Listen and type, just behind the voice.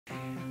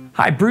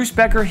Hi, Bruce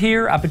Becker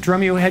here up at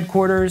Drumeo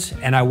headquarters,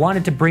 and I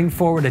wanted to bring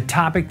forward a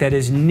topic that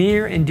is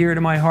near and dear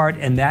to my heart,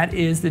 and that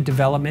is the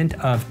development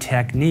of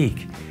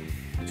technique.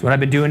 It's what I've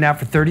been doing now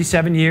for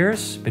 37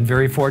 years. Been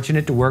very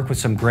fortunate to work with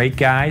some great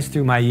guys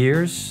through my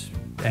years,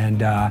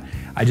 and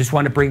I just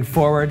want to bring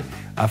forward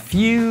a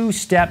few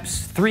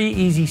steps, 3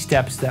 easy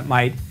steps that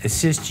might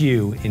assist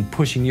you in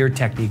pushing your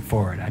technique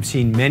forward. I've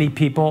seen many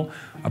people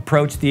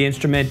approach the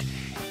instrument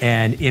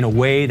and in a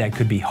way that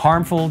could be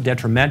harmful,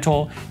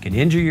 detrimental, can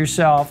injure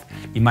yourself.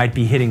 You might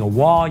be hitting a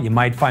wall. You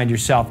might find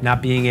yourself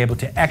not being able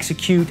to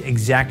execute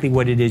exactly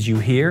what it is you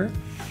hear.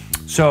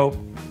 So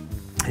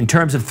in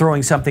terms of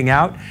throwing something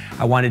out,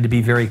 I wanted to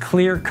be very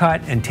clear,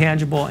 cut, and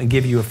tangible and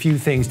give you a few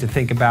things to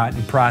think about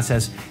and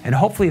process, and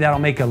hopefully that'll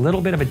make a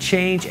little bit of a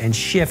change and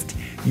shift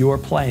your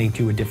playing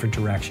to a different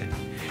direction.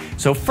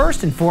 So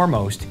first and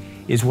foremost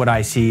is what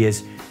I see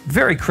is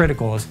very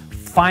critical is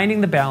finding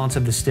the balance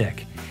of the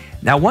stick.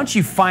 Now, once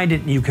you find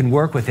it and you can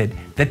work with it,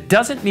 that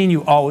doesn't mean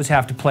you always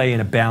have to play in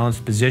a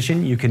balanced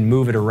position. You can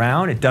move it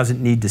around. It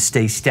doesn't need to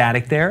stay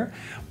static there.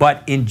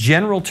 But in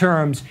general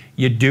terms,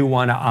 you do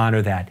want to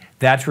honor that.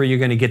 That's where you're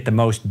going to get the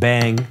most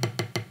bang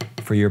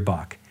for your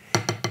buck.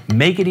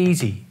 Make it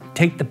easy.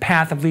 Take the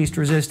path of least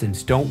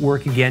resistance. Don't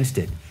work against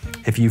it.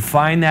 If you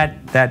find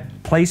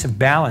that place of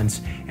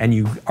balance and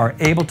you are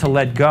able to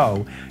let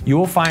go, you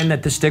will find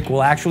that the stick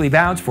will actually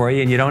bounce for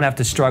you and you don't have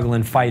to struggle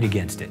and fight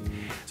against it.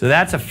 So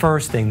that's the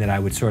first thing that I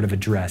would sort of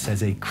address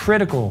as a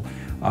critical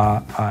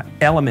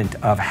element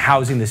of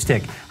housing the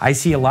stick. I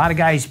see a lot of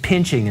guys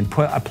pinching and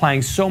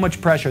applying so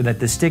much pressure that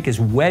the stick is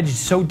wedged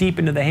so deep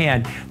into the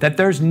hand that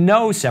there's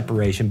no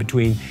separation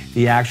between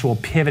the actual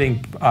pivoting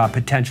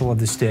potential of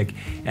the stick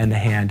and the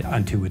hand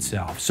unto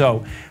itself.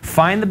 So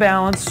find the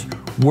balance,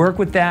 work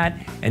with that,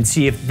 and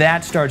see if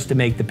that starts to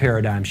make the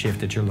paradigm shift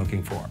that you're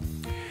looking for.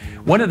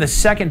 One of the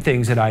second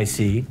things that I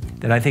see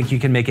that I think you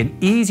can make an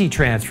easy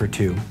transfer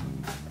to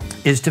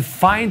is to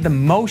find the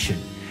motion.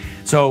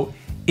 So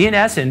in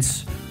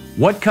essence,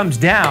 what comes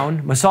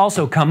down must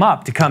also come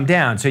up to come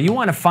down. So you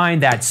want to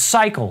find that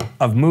cycle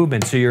of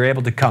movement so you're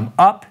able to come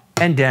up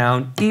and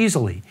down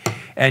easily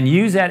and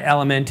use that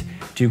element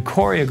to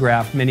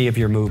choreograph many of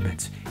your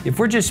movements. If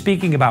we're just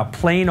speaking about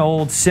plain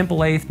old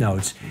simple eighth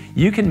notes,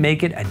 you can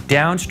make it a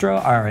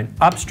downstroke or an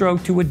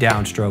upstroke to a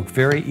downstroke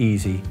very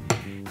easy.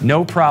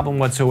 No problem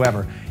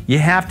whatsoever. You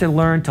have to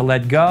learn to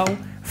let go,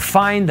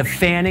 find the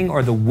fanning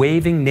or the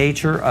waving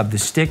nature of the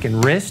stick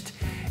and wrist,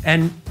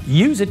 and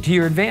use it to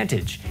your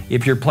advantage.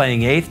 If you're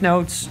playing eighth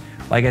notes,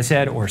 like I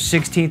said, or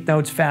 16th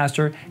notes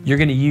faster, you're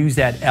going to use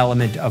that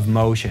element of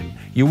motion.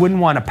 You wouldn't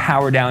want to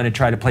power down and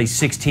try to play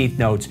 16th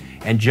notes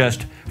and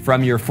just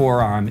from your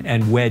forearm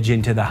and wedge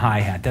into the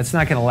hi-hat. That's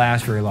not going to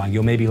last very long.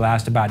 You'll maybe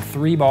last about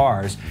 3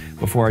 bars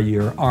before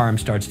your arm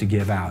starts to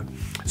give out.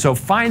 So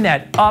find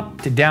that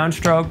up to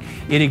downstroke.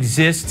 It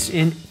exists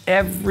in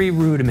every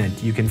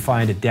rudiment. You can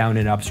find a down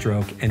and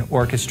upstroke and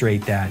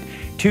orchestrate that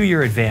to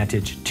your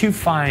advantage to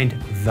find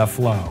the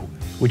flow,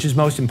 which is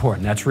most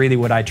important. That's really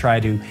what I try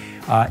to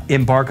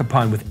embark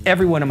upon with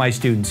every one of my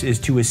students, is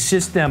to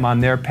assist them on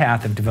their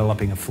path of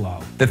developing a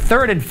flow. The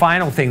third and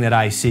final thing that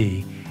I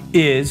see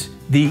is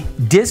the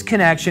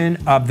disconnection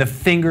of the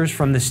fingers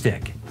from the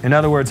stick. In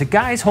other words, a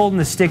guy's holding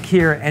the stick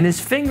here and his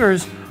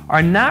fingers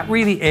are not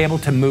really able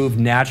to move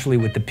naturally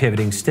with the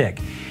pivoting stick.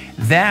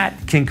 That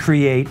can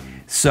create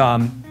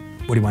some,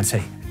 what do you want to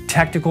say,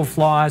 technical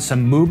flaws,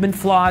 some movement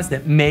flaws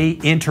that may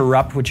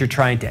interrupt what you're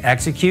trying to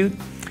execute.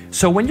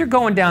 So when you're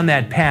going down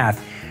that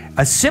path,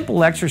 a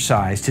simple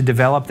exercise to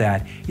develop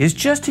that is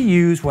just to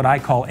use what I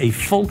call a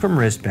fulcrum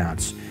wrist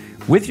bounce.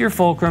 With your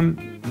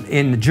fulcrum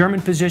in the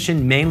German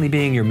position, mainly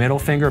being your middle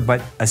finger,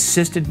 but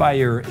assisted by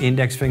your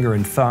index finger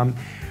and thumb,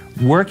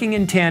 working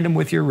in tandem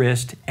with your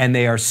wrist, and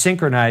they are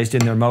synchronized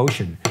in their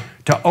motion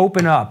to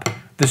open up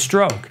the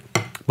stroke.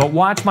 But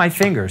watch my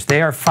fingers.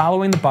 They are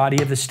following the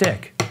body of the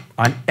stick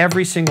on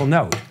every single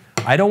note.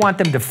 I don't want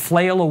them to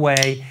flail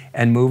away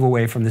and move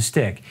away from the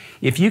stick.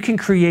 If you can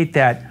create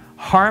that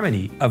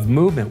harmony of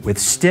movement with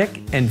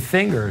stick and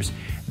fingers,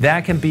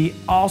 that can be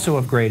also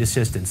of great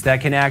assistance.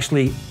 That can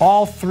actually,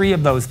 all 3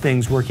 of those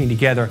things working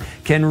together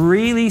can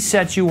really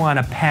set you on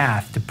a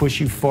path to push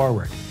you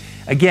forward.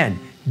 Again,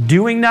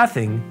 doing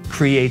nothing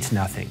creates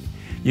nothing.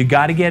 You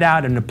got to get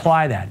out and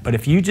apply that. But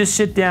if you just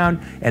sit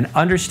down and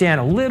understand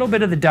a little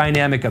bit of the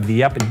dynamic of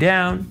the up and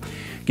down,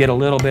 get a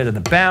little bit of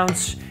the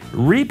bounce,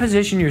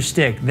 reposition your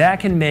stick, that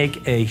can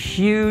make a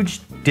huge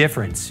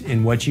difference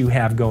in what you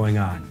have going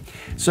on.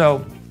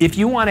 So if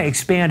you want to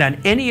expand on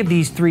any of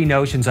these 3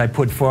 notions I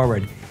put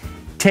forward,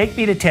 take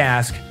me to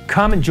task,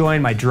 come and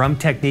join my Drum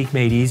Technique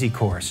Made Easy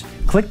course.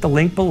 Click the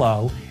link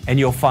below and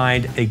you'll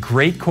find a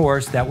great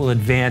course that will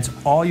advance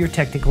all your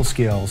technical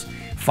skills,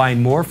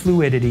 find more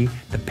fluidity,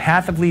 the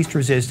path of least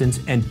resistance,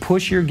 and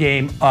push your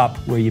game up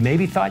where you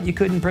maybe thought you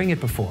couldn't bring it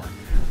before.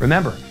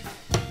 Remember,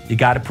 you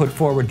got to put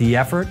forward the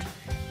effort.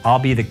 I'll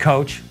be the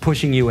coach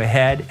pushing you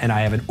ahead, and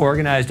I have an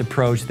organized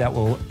approach that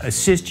will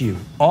assist you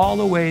all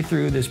the way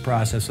through this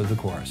process of the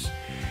course.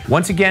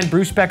 Once again,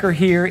 Bruce Becker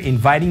here,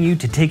 inviting you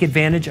to take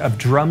advantage of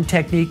drum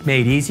technique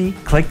made easy.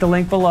 Click the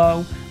link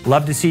below.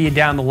 Love to see you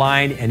down the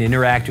line and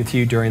interact with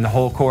you during the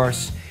whole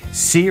course.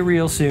 See you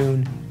real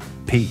soon.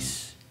 Peace.